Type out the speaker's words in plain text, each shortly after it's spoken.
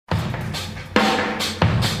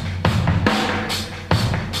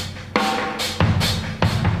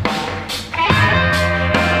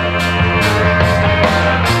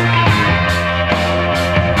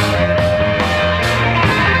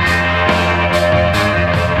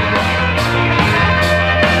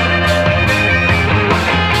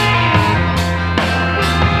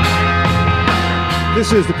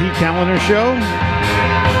This is the Pete Kaliner Show.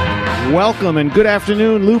 Welcome and good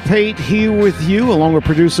afternoon. Lou Pate here with you, along with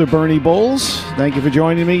producer Bernie Bowles. Thank you for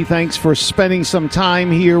joining me. Thanks for spending some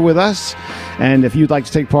time here with us. And if you'd like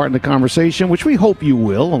to take part in the conversation, which we hope you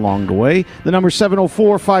will along the way, the number is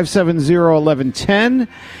 704-570-1110.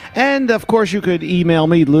 And, of course, you could email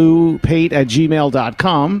me,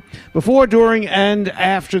 loupate@gmail.com. Before, during, and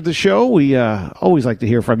after the show, we always like to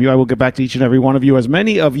hear from you. I will get back to each and every one of you, as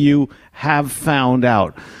many of you have found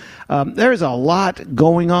out. There is a lot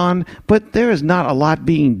going on, but there is not a lot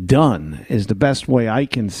being done, is the best way I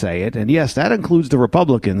can say it. And yes, that includes the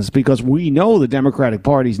Republicans, because we know the Democratic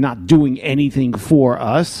Party is not doing anything for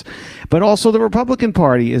us, but also the Republican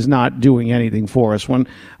Party is not doing anything for us. When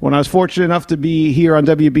I was fortunate enough to be here on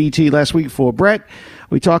WBT last week for Brett,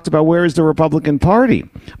 we talked about where is the Republican Party.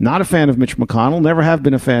 Not a fan of Mitch McConnell, never have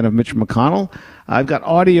been a fan of Mitch McConnell. I've got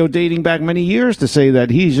audio dating back many years to say that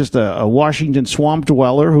he's just a Washington swamp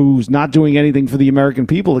dweller who's not doing anything for the American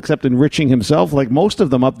people except enriching himself, like most of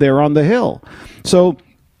them up there on the Hill. So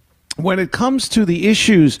when it comes to the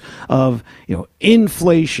issues of,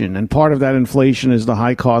 inflation, and part of that inflation is the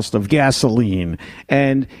high cost of gasoline,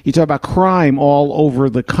 and you talk about crime all over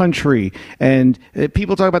the country, and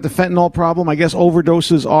people talk about the fentanyl problem. I guess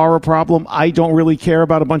overdoses are a problem. I don't really care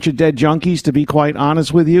about a bunch of dead junkies, to be quite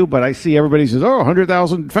honest with you, but I see everybody says,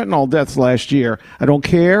 100,000 fentanyl deaths last year. I don't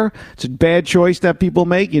care. It's a bad choice that people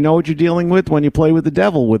make. You know what you're dealing with when you play with the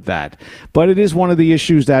devil with that. But it is one of the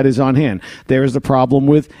issues that is on hand. There is the problem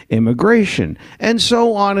with immigration, and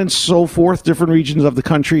so on and so forth. Different regions of the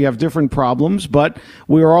country have different problems, but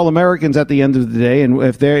we are all Americans at the end of the day, and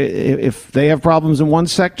if they have problems in one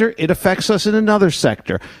sector, it affects us in another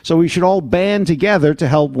sector. So we should all band together to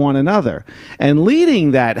help one another. And leading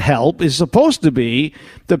that help is supposed to be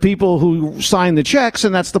the people who sign the checks,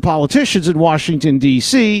 and that's the politicians in Washington,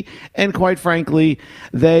 D.C., and quite frankly,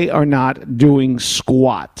 they are not doing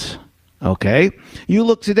squat. Okay? You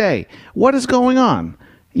look today. What is going on?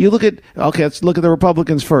 Let's look at the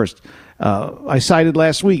Republicans first. I cited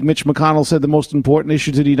last week, Mitch McConnell said the most important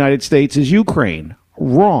issue to the United States is Ukraine.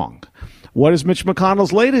 Wrong. What is Mitch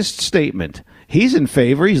McConnell's latest statement? He's in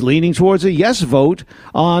favor. He's leaning towards a yes vote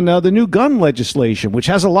on the new gun legislation, which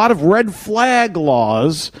has a lot of red flag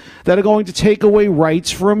laws that are going to take away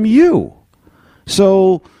rights from you.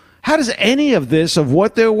 So how does any of this, of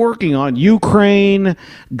what they're working on, Ukraine,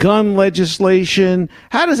 gun legislation,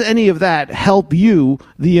 how does any of that help you,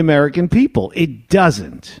 the American people? It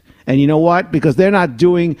doesn't. And you know what? Because they're not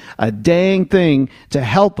doing a dang thing to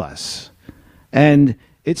help us. And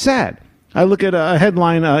it's sad. I look at a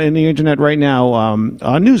headline in the internet right now on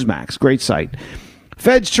Newsmax, great site.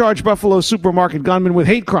 Feds charge Buffalo supermarket gunman with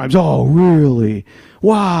hate crimes. Oh, really?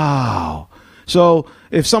 Wow. So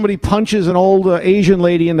if somebody punches an old Asian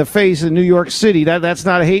lady in the face in New York City, that's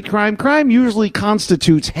not a hate crime. Crime usually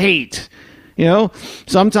constitutes hate.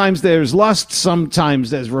 Sometimes there's lust,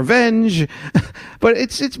 sometimes there's revenge, but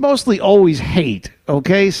it's mostly always hate.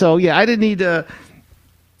 Okay, so yeah, I didn't need a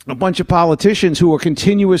bunch of politicians who are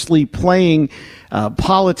continuously playing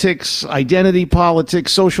politics, identity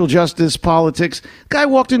politics, social justice politics. Guy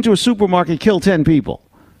walked into a supermarket, killed 10 people.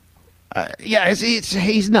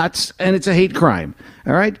 He's nuts, and it's a hate crime.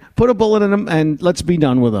 All right, put a bullet in him, and let's be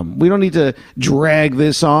done with him. We don't need to drag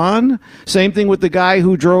this on. Same thing with the guy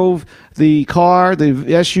who drove the car, the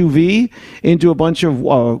SUV, into a bunch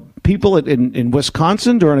of people in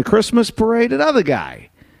Wisconsin during a Christmas parade. Another guy.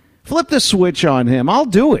 Flip the switch on him. I'll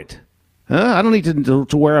do it. I don't need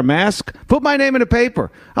to wear a mask. Put my name in a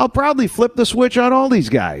paper. I'll proudly flip the switch on all these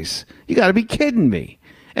guys. You got to be kidding me.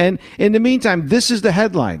 And in the meantime, this is the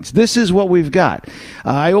headlines. This is what we've got.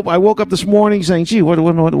 I woke up this morning saying, gee,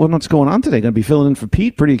 what's going on today? Going to be filling in for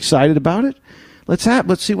Pete. Pretty excited about it. Let's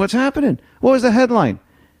see what's happening. What was the headline?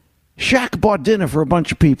 Shaq bought dinner for a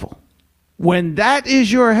bunch of people. When that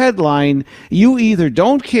is your headline, you either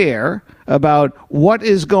don't care about what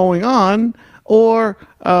is going on, or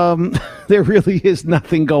there really is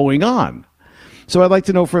nothing going on. So I'd like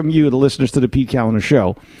to know from you, the listeners to the Pete Kaliner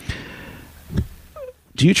Show,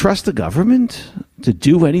 do you trust the government to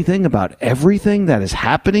do anything about everything that is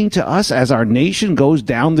happening to us as our nation goes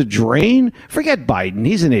down the drain? Forget Biden.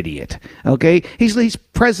 He's an idiot. Okay? He's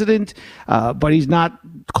president, but he's not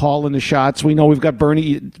calling the shots. We know we've got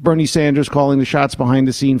Bernie Sanders calling the shots behind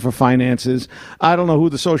the scene for finances. I don't know who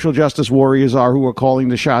the social justice warriors are who are calling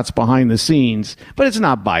the shots behind the scenes, but it's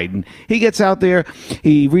not Biden. He gets out there,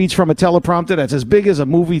 he reads from a teleprompter that's as big as a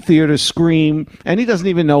movie theater screen, and he doesn't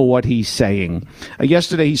even know what he's saying.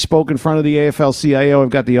 Yesterday, he spoke in front of the AFL-CIO.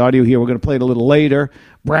 I've got the audio here. We're going to play it a little later,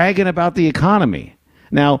 bragging about the economy.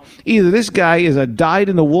 Now, either this guy is a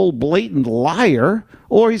dyed-in-the-wool blatant liar,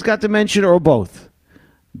 or he's got dementia, or both.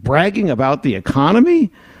 Bragging about the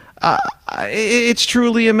economy? It's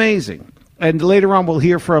truly amazing. And later on, we'll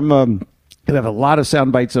hear from... we have a lot of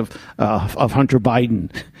sound bites of Hunter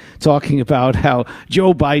Biden talking about how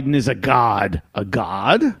Joe Biden is a god. A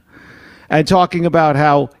god? And talking about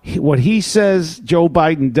how what he says Joe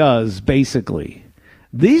Biden does, basically.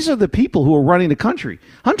 These are the people who are running the country.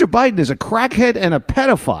 Hunter Biden is a crackhead and a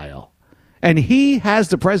pedophile. And he has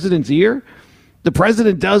the president's ear. The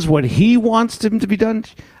president does what he wants him to be done.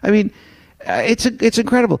 I mean, it's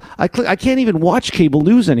incredible. I can't even watch cable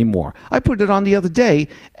news anymore. I put it on the other day,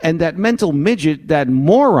 and that mental midget, that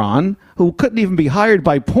moron, who couldn't even be hired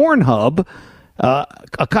by Pornhub,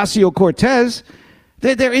 Ocasio-Cortez,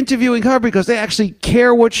 they're interviewing her because they actually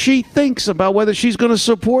care what she thinks about whether she's going to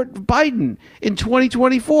support Biden in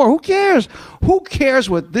 2024. Who cares? Who cares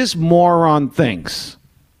what this moron thinks?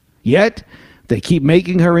 Yet, they keep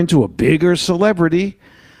making her into a bigger celebrity.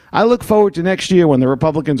 I look forward to next year when the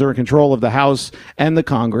Republicans are in control of the House and the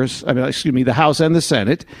Congress. The House and the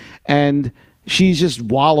Senate, and she's just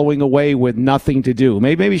wallowing away with nothing to do.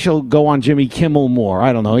 Maybe she'll go on Jimmy Kimmel more.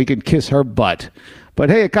 I don't know. He could kiss her butt. But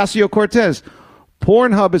hey, Ocasio-Cortez,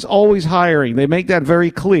 Pornhub is always hiring. They make that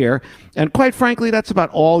very clear. And quite frankly, that's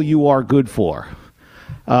about all you are good for.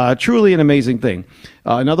 Truly an amazing thing.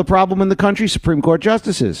 Another problem in the country, Supreme Court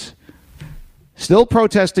justices. Still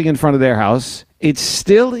protesting in front of their house. It's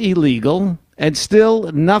still illegal, and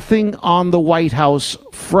still nothing on the White House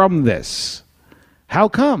from this. How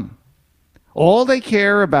come? All they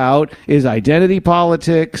care about is identity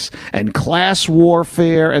politics and class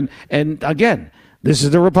warfare, and again, this is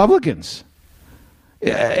the Republicans.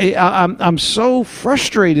 I'm so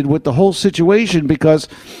frustrated with the whole situation because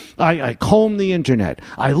I comb the internet.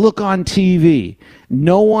 I look on TV.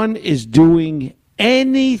 No one is doing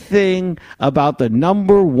anything about the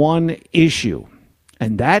number one issue,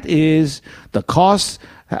 and that is the cost,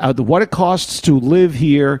 what it costs to live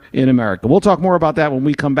here in America. We'll talk more about that when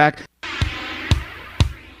we come back.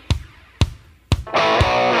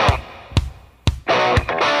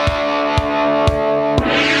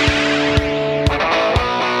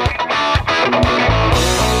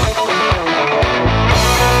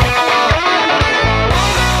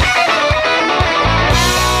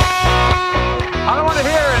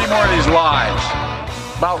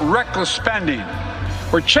 About reckless spending.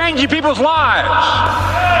 We're changing people's lives.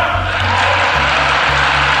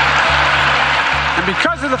 And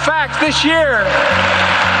because of the fact this year,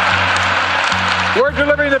 we're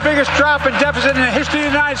delivering the biggest drop in deficit in the history of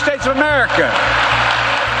the United States of America.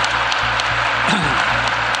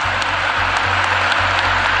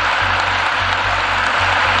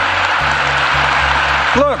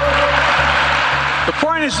 Look, the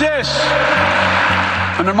point is this.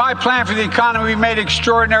 Under my plan for the economy, we made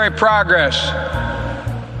extraordinary progress.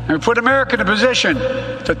 And we put America in a position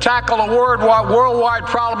to tackle a worldwide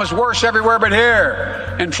problem that's worse everywhere but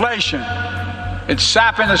here. Inflation. It's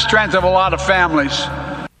sapping the strength of a lot of families.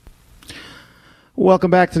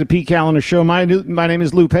 Welcome back to the Pete Kaliner Show. My name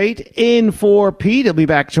is Lou Pate, in for Pete. He'll be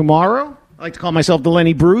back tomorrow. I like to call myself the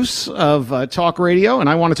Lenny Bruce of talk radio, and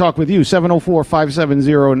I want to talk with you,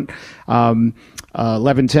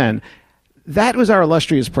 704-570-1110. That was our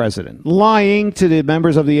illustrious president, lying to the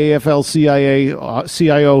members of the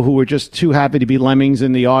AFL-CIO who were just too happy to be lemmings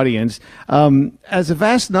in the audience. As a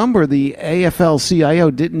vast number, the AFL-CIO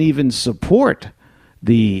didn't even support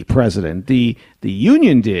the president. The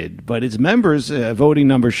union did, but its members' voting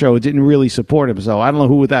numbers show it didn't really support him. So I don't know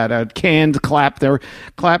who with that canned claps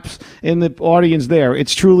in the audience there.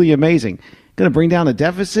 It's truly amazing. Going to bring down the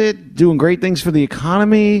deficit, doing great things for the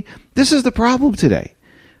economy. This is the problem today.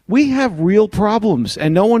 We have real problems,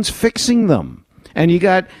 and no one's fixing them. And you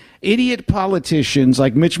got idiot politicians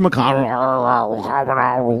like Mitch McConnell,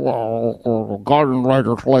 gun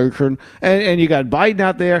legislation, and you got Biden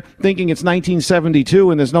out there thinking it's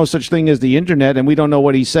 1972 and there's no such thing as the internet, and we don't know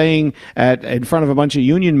what he's saying in front of a bunch of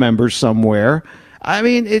union members somewhere. I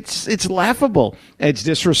mean, it's laughable. It's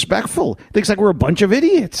disrespectful. It thinks like we're a bunch of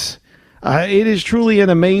idiots. It is truly an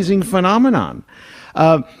amazing phenomenon.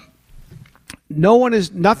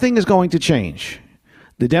 Nothing is going to change.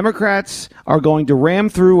 The Democrats are going to ram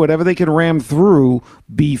through whatever they can ram through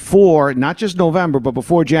before, not just November, but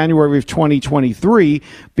before January of 2023,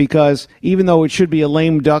 because even though it should be a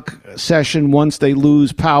lame duck session once they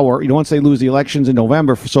lose power, once they lose the elections in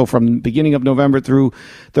November, so from the beginning of November through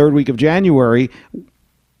third week of January,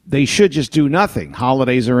 they should just do nothing.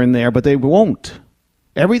 Holidays are in there, but they won't.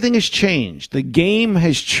 Everything has changed. The game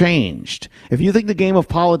has changed. If you think the game of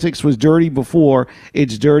politics was dirty before,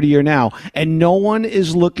 it's dirtier now. And no one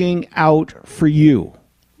is looking out for you.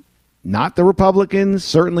 Not the Republicans,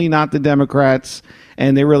 certainly not the Democrats,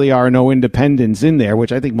 and there really are no independents in there,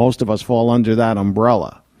 which I think most of us fall under that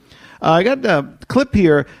umbrella. I got a clip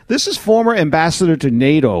here. This is former ambassador to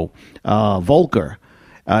NATO, Volker.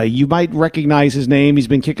 You might recognize his name. He's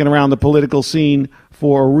been kicking around the political scene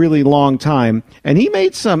for a really long time. And he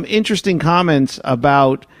made some interesting comments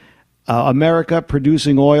about America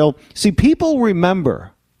producing oil. See, people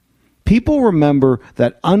remember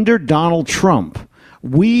that under Donald Trump,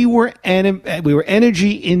 we were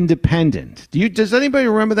energy independent. Does anybody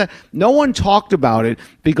remember that? No one talked about it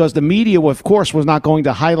because the media, of course, was not going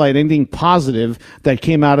to highlight anything positive that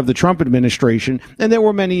came out of the Trump administration, and there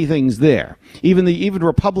were many things there. Even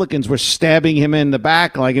Republicans were stabbing him in the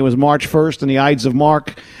back like it was March 1st and the Ides of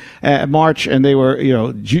March, and they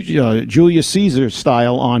were, Julius Caesar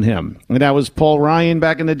style on him. And that was Paul Ryan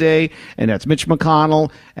back in the day, and that's Mitch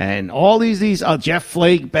McConnell, and all these Jeff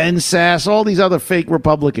Flake, Ben Sass, all these other fake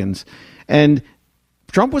Republicans. And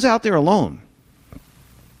Trump was out there alone.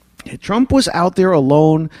 Trump was out there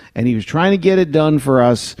alone, and he was trying to get it done for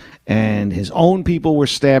us, and his own people were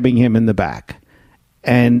stabbing him in the back.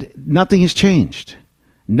 And nothing has changed.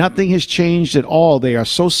 Nothing has changed at all. They are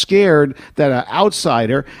so scared that an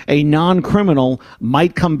outsider, a non-criminal,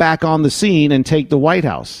 might come back on the scene and take the White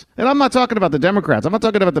House. And I'm not talking about the Democrats. I'm not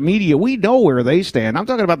talking about the media. We know where they stand. I'm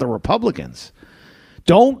talking about the Republicans.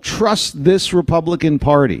 Don't trust this Republican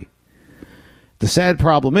Party. The sad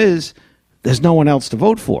problem is there's no one else to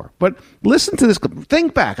vote for. But listen to this.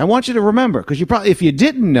 Think back. I want you to remember, because if you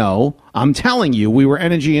didn't know, I'm telling you, we were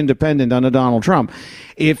energy independent under Donald Trump.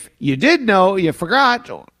 If you did know, you forgot,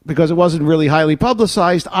 because it wasn't really highly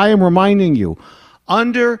publicized, I am reminding you,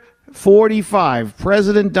 under 45,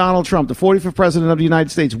 President Donald Trump, the 45th president of the United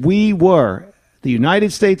States, we were, the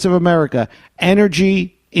United States of America,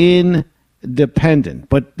 energy independent.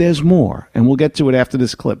 But there's more, and we'll get to it after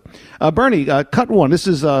this clip. Bernie, cut one. This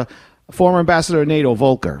is former ambassador to NATO,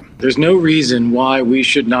 Volker. There's no reason why we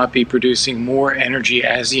should not be producing more energy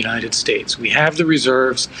as the United States. We have the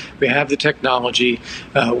reserves, we have the technology,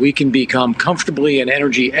 we can become comfortably an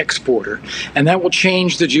energy exporter, and that will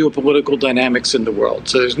change the geopolitical dynamics in the world.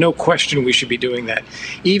 So there's no question we should be doing that,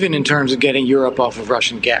 even in terms of getting Europe off of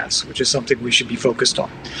Russian gas, which is something we should be focused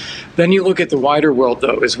on. Then you look at the wider world,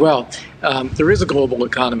 though, as well. There is a global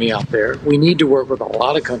economy out there. We need to work with a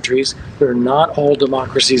lot of countries. They're not all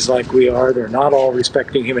democracies like we are. They're not all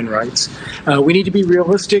respecting human rights. We need to be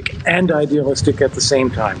realistic and idealistic at the same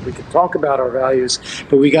time. We can talk about our values,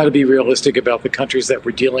 but we got to be realistic about the countries that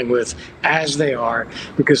we're dealing with as they are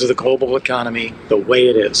because of the global economy, the way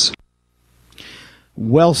it is.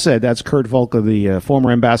 Well said. That's Kurt Volker, the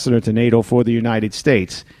former ambassador to NATO for the United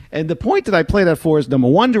States. And the point that I play that for is, number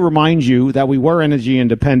one, to remind you that we were energy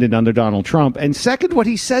independent under Donald Trump. And second, what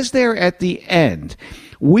he says there at the end.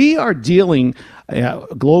 We are dealing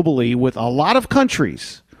globally with a lot of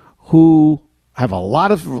countries who have a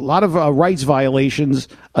lot of rights violations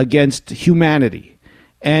against humanity.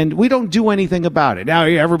 And we don't do anything about it. Now,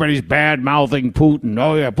 everybody's bad-mouthing Putin.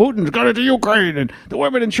 Oh, yeah, Putin's got it to Ukraine and the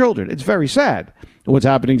women and children. It's very sad what's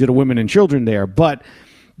happening to the women and children there. But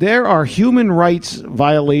there are human rights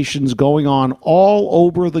violations going on all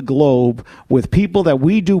over the globe with people that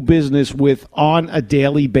we do business with on a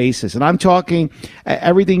daily basis. And I'm talking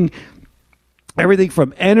everything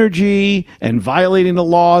from energy and violating the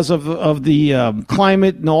laws of the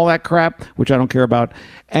climate and all that crap, which I don't care about,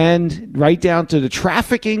 and right down to the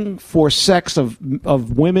trafficking for sex of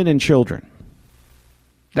women and children.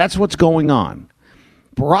 That's what's going on.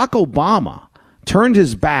 Barack Obama turned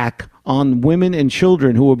his back on women and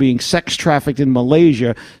children who were being sex trafficked in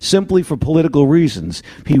Malaysia simply for political reasons.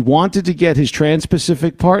 He wanted to get his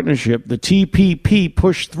Trans-Pacific Partnership, the TPP,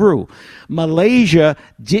 pushed through. Malaysia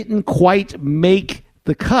didn't quite make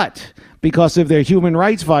the cut because of their human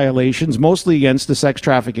rights violations, mostly against the sex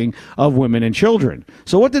trafficking of women and children.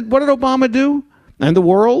 So what did Obama do? And the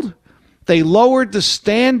world? They lowered the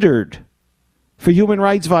standard for human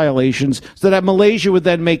rights violations so that Malaysia would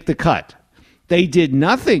then make the cut. They did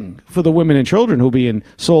nothing for the women and children who were being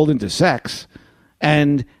sold into sex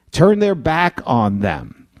and turned their back on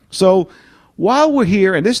them. So while we're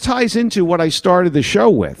here, and this ties into what I started the show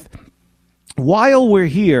with, while we're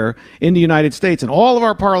here in the United States and all of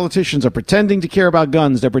our politicians are pretending to care about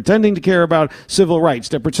guns, they're pretending to care about civil rights,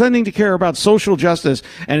 they're pretending to care about social justice,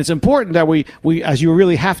 and it's important that we as you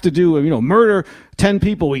really have to do, murder 10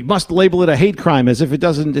 people, we must label it a hate crime as if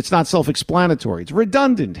it's not self-explanatory. It's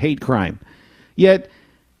redundant hate crime. Yet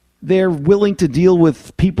they're willing to deal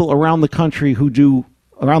with people around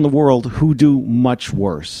the world who do much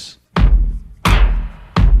worse.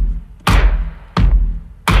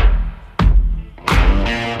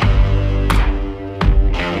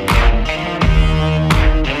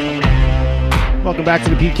 Welcome back to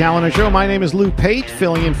the Pete Kaliner Show. My name is Lou Pate,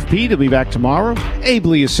 filling in for Pete. He'll be back tomorrow,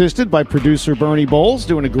 ably assisted by producer Bernie Bowles,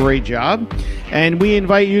 doing a great job. And we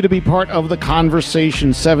invite you to be part of the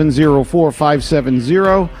conversation,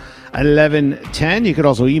 704-570-1110. You could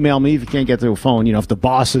also email me if you can't get to a phone, if the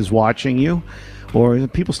boss is watching you. Or are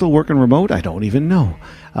people still working remote? I don't even know.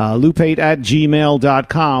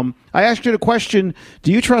 loupate@gmail.com. I asked you the question,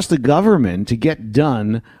 do you trust the government to get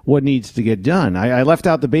done what needs to get done? I left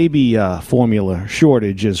out the baby formula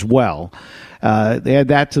shortage as well. They add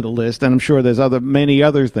that to the list, and I'm sure there's many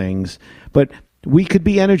other things. But we could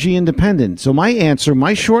be energy independent. So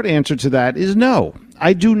my short answer to that is no.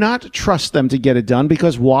 I do not trust them to get it done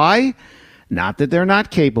because why? Not that they're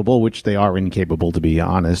not capable, which they are incapable to be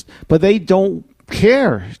honest, but they don't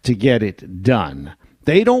care to get it done.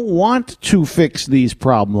 They don't want to fix these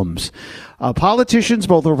problems. Politicians,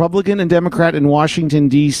 both Republican and Democrat in Washington,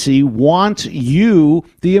 D.C., want you,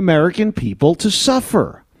 the American people, to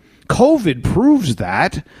suffer. COVID proves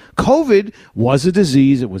that. COVID was a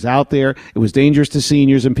disease. It was out there. It was dangerous to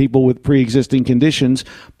seniors and people with pre-existing conditions.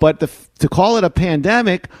 But to call it a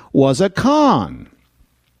pandemic was a con.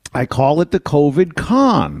 I call it the COVID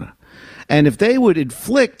con. And if they would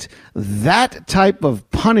inflict that type of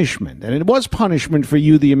punishment, and it was punishment for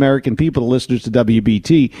you, the American people, the listeners to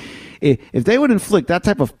WBT, if they would inflict that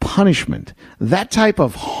type of punishment, that type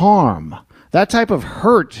of harm, that type of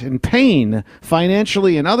hurt and pain,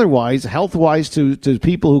 financially and otherwise, health-wise to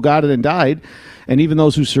people who got it and died, and even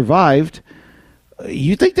those who survived,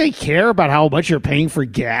 you think they care about how much you're paying for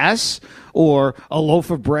gas or a loaf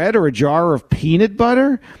of bread or a jar of peanut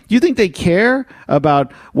butter? Do you think they care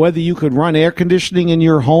about whether you could run air conditioning in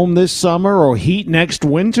your home this summer or heat next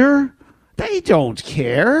winter? They don't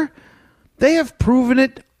care. They have proven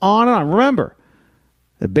it on and on. Remember,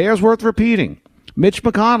 it bears worth repeating. Mitch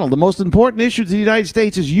McConnell, the most important issue to the United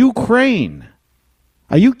States is Ukraine.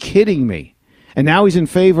 Are you kidding me? And now he's in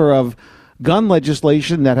favor of gun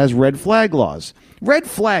legislation that has red flag laws. Red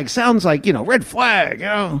flag sounds like, red flag,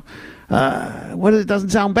 it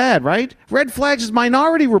doesn't sound bad, right? Red flags is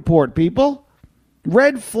Minority Report, people.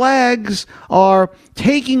 Red flags are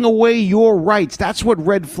taking away your rights. That's what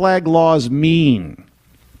red flag laws mean.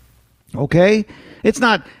 Okay? It's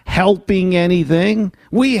not helping anything.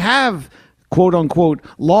 We have, quote unquote,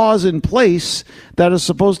 laws in place that are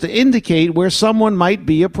supposed to indicate where someone might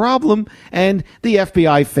be a problem, and the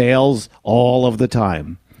FBI fails all of the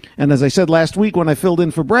time. And as I said last week when I filled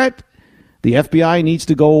in for Brett, the FBI needs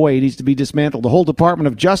to go away. It needs to be dismantled. The whole Department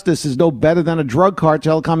of Justice is no better than a drug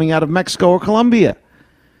cartel coming out of Mexico or Colombia.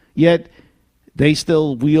 Yet they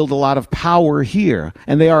still wield a lot of power here,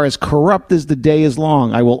 and they are as corrupt as the day is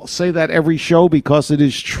long. I will say that every show because it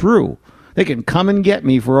is true. They can come and get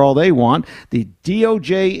me for all they want. The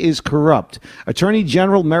DOJ is corrupt. Attorney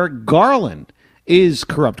General Merrick Garland is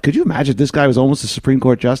corrupt. Could you imagine this guy was almost a Supreme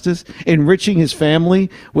Court justice, enriching his family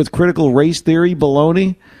with critical race theory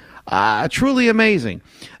baloney? Truly amazing.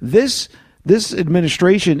 This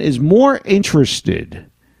administration is more interested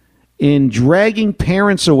in dragging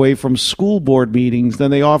parents away from school board meetings than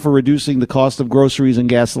they are for reducing the cost of groceries and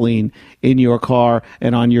gasoline in your car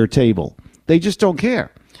and on your table. They just don't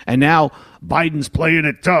care. And now Biden's playing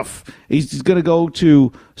it tough. He's going to go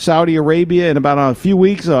to Saudi Arabia in about a few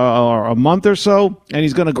weeks or a month or so, and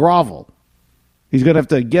he's going to grovel. He's going to have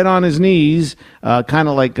to get on his knees, kind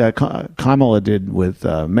of like Kamala did with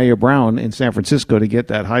Mayor Brown in San Francisco to get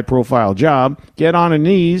that high-profile job. Get on her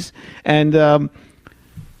knees and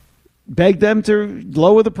beg them to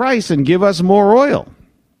lower the price and give us more oil.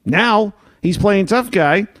 Now he's playing tough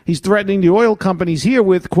guy. He's threatening the oil companies here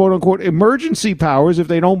with, quote-unquote, emergency powers if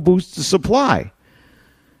they don't boost the supply.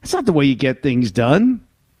 That's not the way you get things done.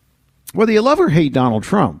 Whether you love or hate Donald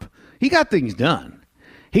Trump, he got things done.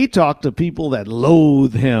 He talked to people that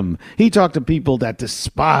loathe him. He talked to people that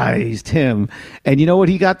despised him. And you know what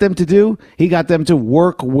he got them to do? He got them to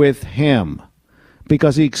work with him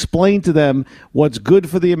because he explained to them what's good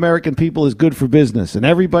for the American people is good for business. And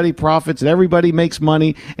everybody profits and everybody makes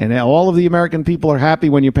money. And all of the American people are happy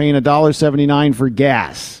when you're paying $1.79 for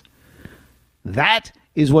gas. That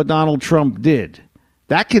is what Donald Trump did.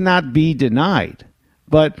 That cannot be denied.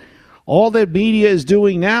 But all that media is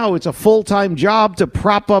doing now, it's a full-time job to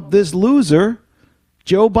prop up this loser,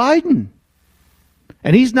 Joe Biden.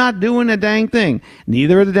 And he's not doing a dang thing.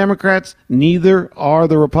 Neither are the Democrats, neither are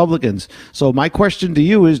the Republicans. So my question to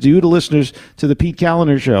you is, to you, the listeners to the Pete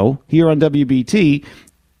Kaliner Show here on WBT,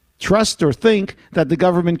 trust or think that the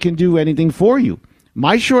government can do anything for you?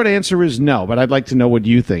 My short answer is no, but I'd like to know what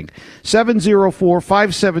you think.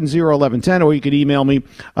 704-570-1110, or you could email me,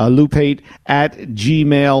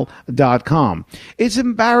 lupate@gmail.com. It's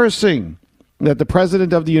embarrassing that the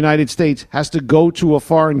president of the United States has to go to a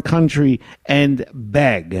foreign country and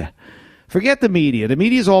beg. Forget the media. The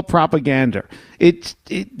media is all propaganda.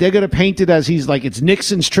 They're going to paint it as it's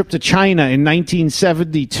Nixon's trip to China in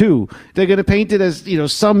 1972. They're going to paint it as,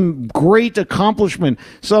 some great accomplishment,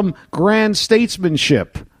 some grand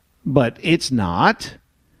statesmanship. But it's not.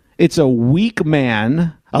 It's a weak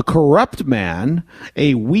man, a corrupt man,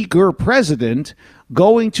 a weaker president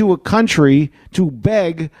going to a country to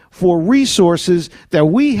beg for resources that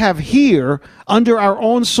we have here under our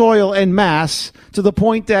own soil en masse, to the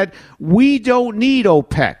point that we don't need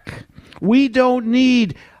OPEC. We don't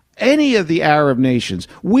need any of the Arab nations.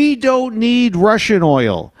 We don't need Russian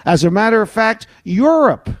oil. As a matter of fact,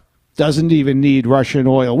 Europe doesn't even need Russian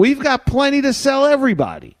oil. We've got plenty to sell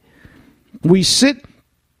everybody. We sit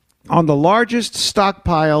on the largest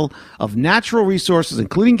stockpile of natural resources,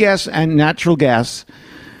 including gas and natural gas,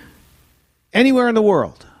 anywhere in the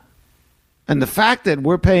world. And the fact that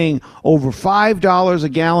we're paying over $5 a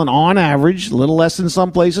gallon on average, a little less in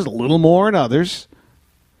some places, a little more in others.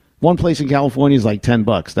 One place in California is like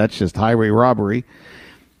 $10. That's just highway robbery.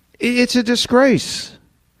 It's a disgrace.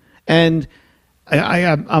 And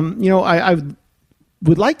I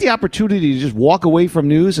would like the opportunity to just walk away from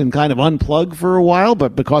news and kind of unplug for a while,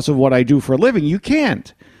 but because of what I do for a living, you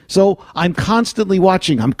can't. So I'm constantly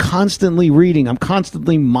watching, I'm constantly reading, I'm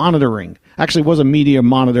constantly monitoring. Actually, was a media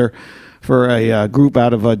monitor for a group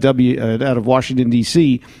out of Washington,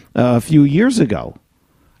 D.C. A few years ago.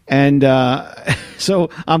 And so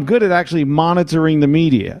I'm good at actually monitoring the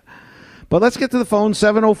media. But let's get to the phone,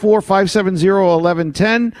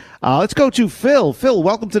 704-570-1110. Let's go to Phil. Phil,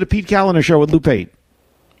 welcome to the Pete Kaliner Show with Lou Pate.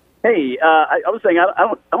 Hey, I was saying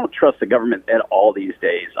I don't trust the government at all these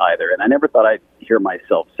days either, and I never thought I'd hear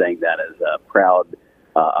myself saying that as a proud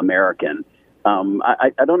American.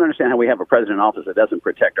 I don't understand how we have a president in office that doesn't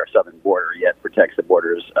protect our southern border, yet protects the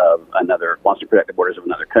borders of wants to protect the borders of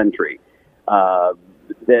another country.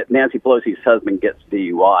 That Nancy Pelosi's husband gets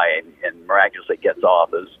DUI and miraculously gets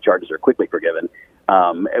off; those charges are quickly forgiven.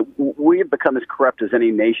 We have become as corrupt as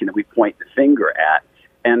any nation that we point the finger at.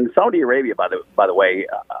 And Saudi Arabia, by the way,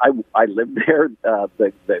 I lived there.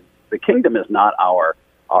 The kingdom is not our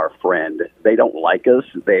friend. They don't like us.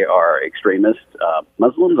 They are extremist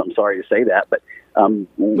Muslims. I'm sorry to say that, but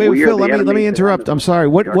wait, Phil, let me interrupt. I'm sorry.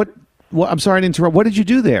 What? I'm sorry to interrupt. What did you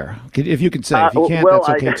do there? If you can say. If you can't, that's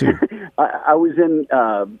okay too. I was in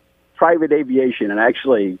private aviation and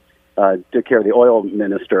actually took care of the oil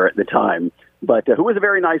minister at the time. But who was a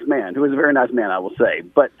very nice man. I will say.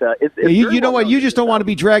 But you know what? You just don't want to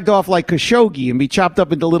be dragged off like Khashoggi and be chopped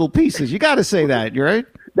up into little pieces. You got to say that, right?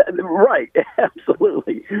 Right,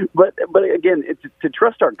 absolutely. But again, to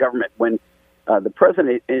trust our government when the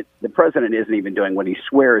president isn't even doing what he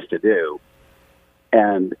swears to do,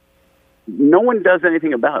 and no one does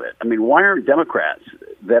anything about it. I mean, why aren't Democrats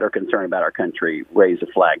that are concerned about our country raise a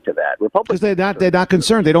flag to that? Republicans, because they're not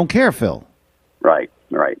concerned. They don't care, Phil. Right.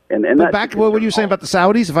 And but back to what were you saying about the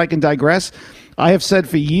Saudis, if I can digress? I have said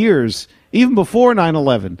for years, even before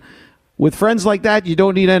 9/11, with friends like that, you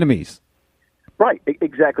don't need enemies. Right,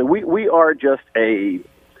 exactly. We are just they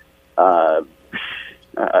don't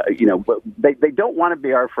want to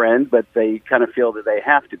be our friend, but they kind of feel that they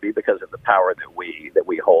have to be because of the power that we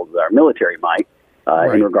hold with our military might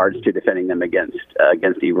in regards to defending them against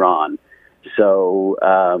Iran. So,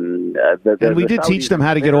 and we did teach them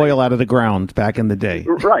how to get oil out of the ground back in the day.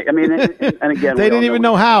 Right. I mean, and again, they didn't even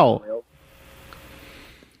know how.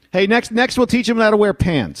 Hey, next we'll teach them how to wear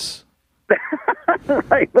pants.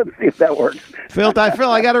 Right. Let's see if that works. Phil,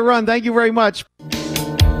 I got to run. Thank you very much.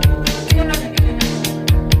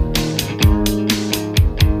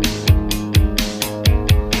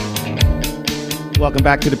 Welcome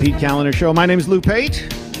back to the Pete Kaliner Show. My name is Lou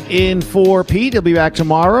Pate. In for Pete. He'll be back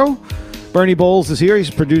tomorrow. Bernie Bowles is here. He's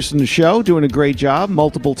producing the show, doing a great job.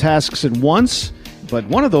 Multiple tasks at once. But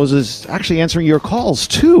one of those is actually answering your calls,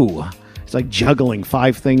 too. It's like juggling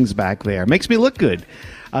 5 things back there. Makes me look good.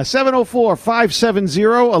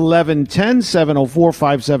 704-570-1110.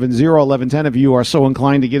 704-570-1110 if you are so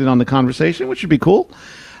inclined to get in on the conversation, which would be cool.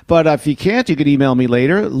 But if you can't, you could email me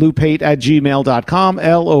later, loupate@gmail.com,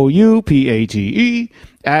 LOUPATE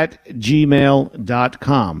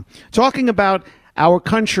 @gmail.com. Talking about our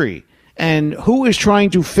country And who is trying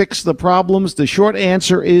to fix the problems? The short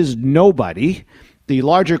answer is nobody. The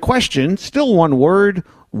larger question, still one word,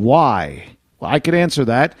 why? Well, I could answer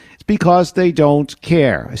that. It's because they don't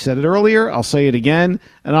care. I said it earlier. I'll say it again,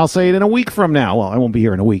 and I'll say it in a week from now. Well, I won't be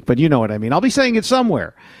here in a week, but you know what I mean. I'll be saying it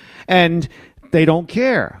somewhere. And they don't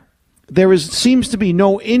care. Seems to be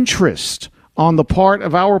no interest on the part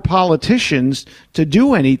of our politicians to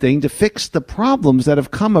do anything to fix the problems that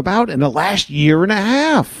have come about in the last year and a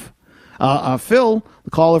half. Phil,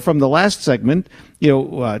 the caller from the last segment,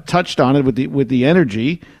 touched on it with the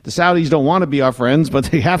energy. The Saudis don't want to be our friends, but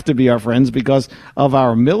they have to be our friends because of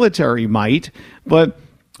our military might. But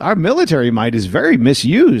our military might is very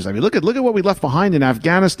misused. I mean, look at what we left behind in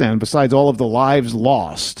Afghanistan. Besides all of the lives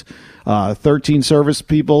lost, 13 service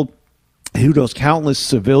people. Who those countless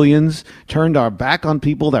civilians turned our back on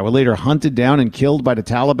people that were later hunted down and killed by the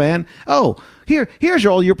Taliban. Oh, here's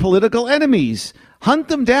all your political enemies. Hunt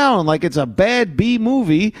them down like it's a bad B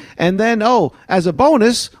movie, and then, as a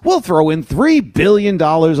bonus, we'll throw in $3 billion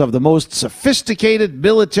of the most sophisticated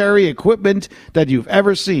military equipment that you've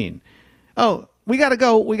ever seen. Oh, we gotta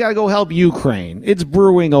go help Ukraine. It's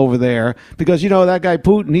brewing over there because, that guy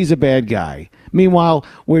Putin, he's a bad guy. Meanwhile,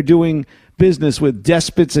 we're doing business with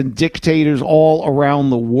despots and dictators all around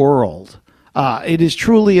the world. It is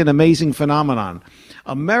truly an amazing phenomenon.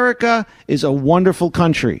 America is a wonderful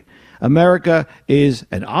country. America is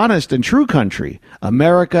an honest and true country.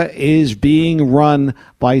 America is being run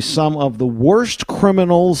by some of the worst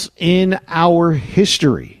criminals in our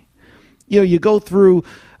history. You go through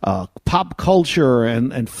pop culture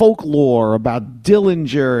and folklore about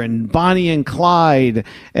Dillinger and Bonnie and Clyde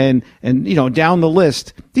and down the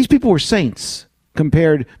list. These people were saints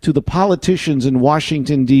compared to the politicians in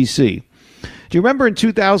Washington, D.C. Do you remember in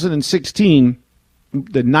 2016,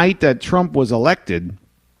 the night that Trump was elected,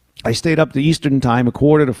 I stayed up to Eastern time,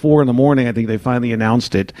 3:45 in the morning. I think they finally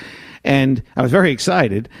announced it. And I was very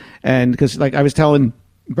excited. And because I was telling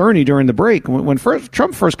Bernie during the break, when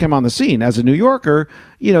Trump first came on the scene as a New Yorker,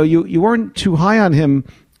 you weren't too high on him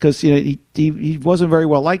because he wasn't very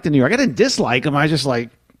well liked in New York. I didn't dislike him. I was just like,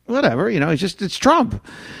 whatever, it's Trump,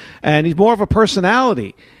 and he's more of a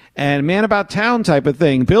personality and man about town type of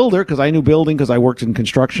thing. Builder, because I knew building because I worked in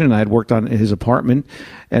construction and I had worked on his apartment,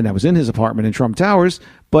 and I was in his apartment in Trump Towers.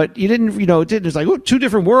 But you didn't, it's like two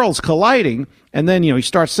different worlds colliding. And then, he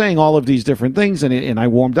starts saying all of these different things. And I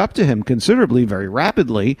warmed up to him considerably, very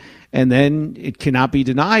rapidly. And then it cannot be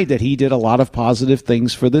denied that he did a lot of positive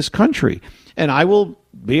things for this country. And I will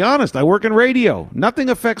be honest, I work in radio. Nothing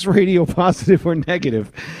affects radio positive or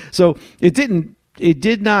negative. So it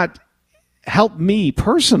did not help me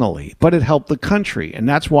personally, but it helped the country. And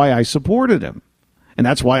that's why I supported him. And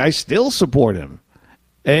that's why I still support him.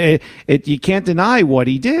 You can't deny what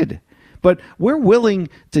he did, but we're willing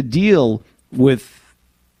to deal with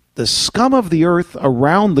the scum of the earth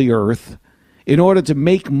around the earth in order to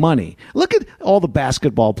make money. Look at all the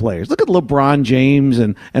basketball players. Look at LeBron James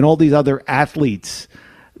and all these other athletes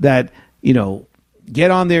that,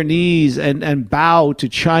 get on their knees and bow to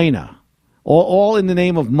China, all in the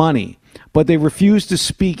name of money, but they refuse to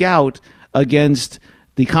speak out against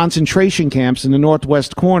the concentration camps in the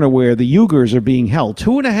northwest corner where the Uyghurs are being held.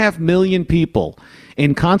 2.5 million people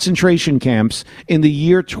in concentration camps in the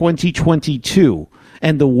year 2022,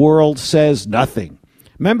 and the world says nothing.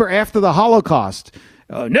 Remember, after the Holocaust,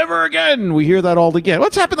 never again. We hear that all again.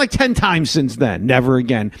 What's happened like 10 times since then? Never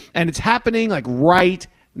again. And it's happening like right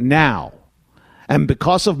now. And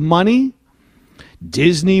because of money,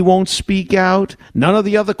 Disney won't speak out. None of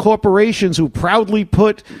the other corporations who proudly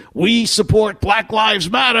put, "We support Black Lives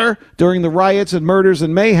Matter" during the riots and murders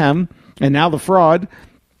and mayhem, and now the fraud,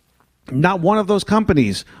 not one of those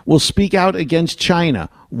companies will speak out against China.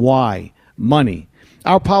 Why? Money.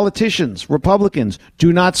 Our politicians, Republicans,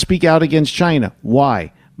 do not speak out against China.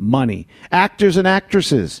 Why? Money. Actors and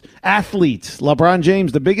actresses, athletes, LeBron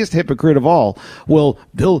James, the biggest hypocrite of all,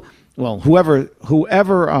 whoever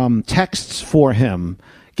texts for him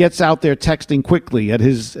gets out there texting quickly at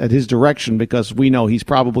his direction because we know he's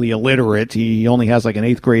probably illiterate. He only has like an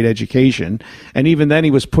 8th grade education. And even then he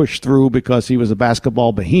was pushed through because he was a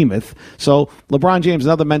basketball behemoth. So LeBron James,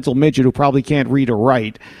 another mental midget who probably can't read or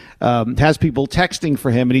write, has people texting for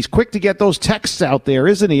him. And he's quick to get those texts out there,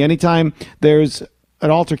 isn't he? Anytime there's an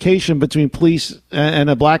altercation between police and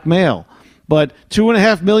a black male. But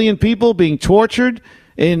 2.5 million people being tortured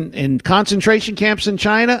in concentration camps in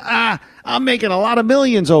China, I'm making a lot of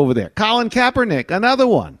millions over there. Colin Kaepernick, another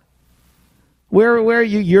one. Where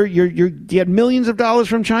you get millions of dollars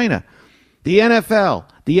from China. The NFL,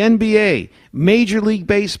 the NBA, Major League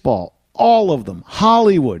Baseball, all of them.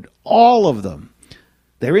 Hollywood, all of them.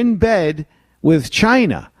 They're in bed with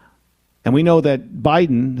China. And we know that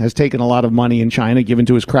Biden has taken a lot of money in China given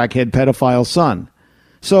to his crackhead pedophile son.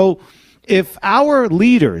 So if our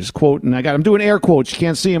leaders, quote, and I'm doing air quotes, you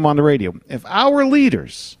can't see them on the radio. If our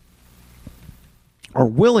leaders are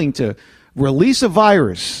willing to release a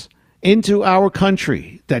virus into our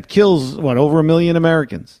country that kills, over 1 million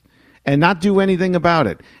Americans and not do anything about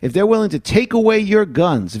it, if they're willing to take away your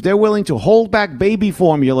guns, if they're willing to hold back baby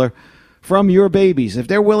formula from your babies, if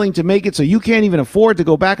they're willing to make it so you can't even afford to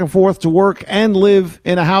go back and forth to work and live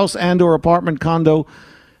in a house and or apartment condo,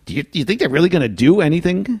 do you think they're really going to do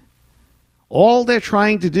anything? All they're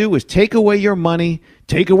trying to do is take away your money,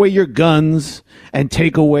 take away your guns, and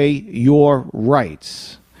take away your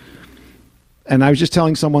rights. And I was just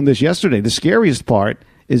telling someone this yesterday. The scariest part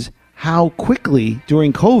is how quickly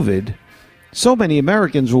during COVID so many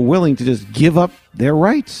Americans were willing to just give up their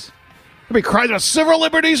rights. Everybody cried about civil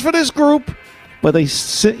liberties for this group, but they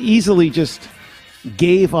easily just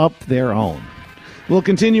gave up their own. We'll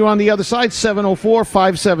continue on the other side,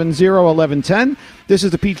 704-570-1110. This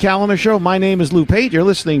is the Pete Kaliner Show. My name is Lou Pate. You're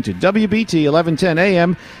listening to WBT 1110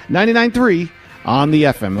 AM, 99.3 on the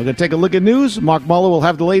FM. We're going to take a look at news. Mark Muller will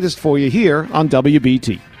have the latest for you here on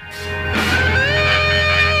WBT.